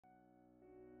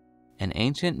An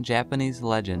ancient Japanese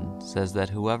legend says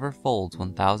that whoever folds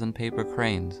 1,000 paper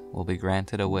cranes will be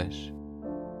granted a wish.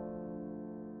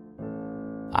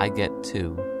 I get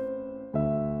 2.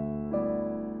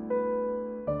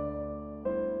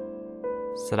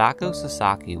 Sadako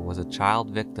Sasaki was a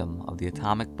child victim of the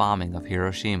atomic bombing of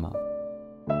Hiroshima.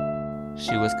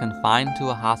 She was confined to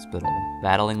a hospital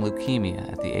battling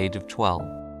leukemia at the age of 12.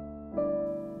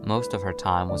 Most of her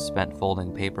time was spent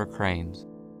folding paper cranes.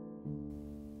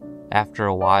 After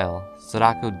a while,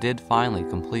 Sadako did finally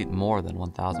complete more than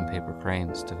 1,000 paper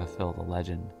cranes to fulfill the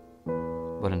legend.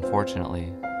 But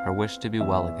unfortunately, her wish to be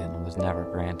well again was never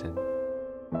granted.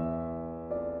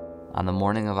 On the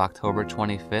morning of October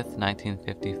 25,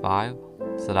 1955,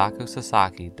 Sadako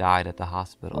Sasaki died at the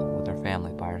hospital with her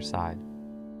family by her side.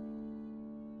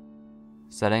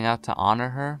 Setting out to honor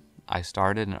her, I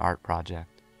started an art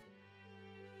project.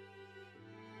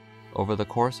 Over the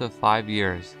course of 5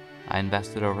 years, I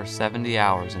invested over 70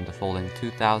 hours into folding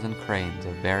 2,000 cranes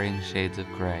of varying shades of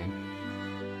gray.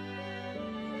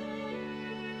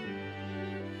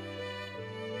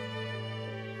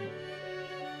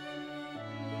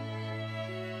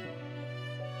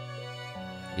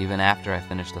 Even after I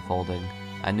finished the folding,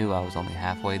 I knew I was only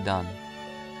halfway done.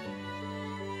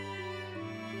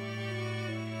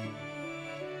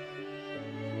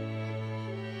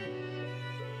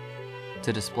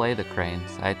 To display the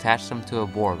cranes, I attached them to a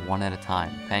board one at a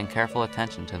time, paying careful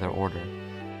attention to their order.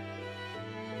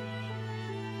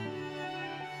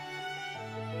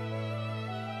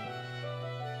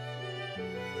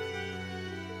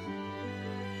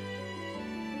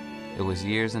 It was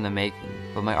years in the making,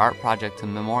 but my art project to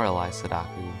memorialize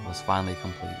Sadako was finally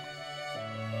complete.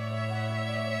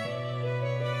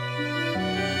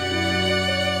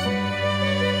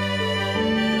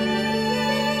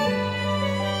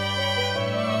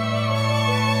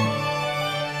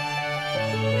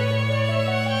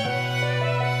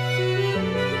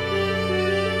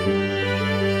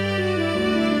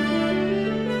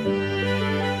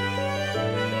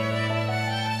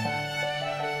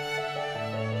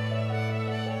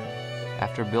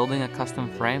 After building a custom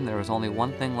frame, there was only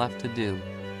one thing left to do: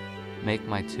 make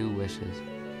my 2 wishes.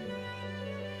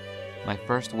 My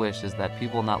first wish is that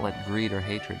people not let greed or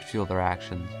hatred fuel their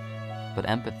actions, but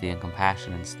empathy and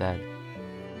compassion instead.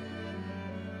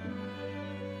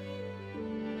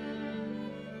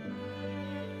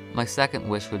 My second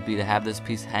wish would be to have this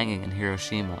piece hanging in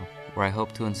Hiroshima, where I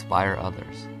hope to inspire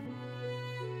others.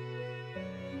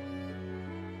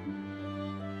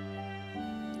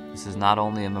 This is not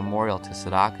only a memorial to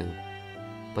Sadako,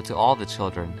 but to all the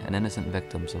children and innocent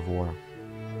victims of war.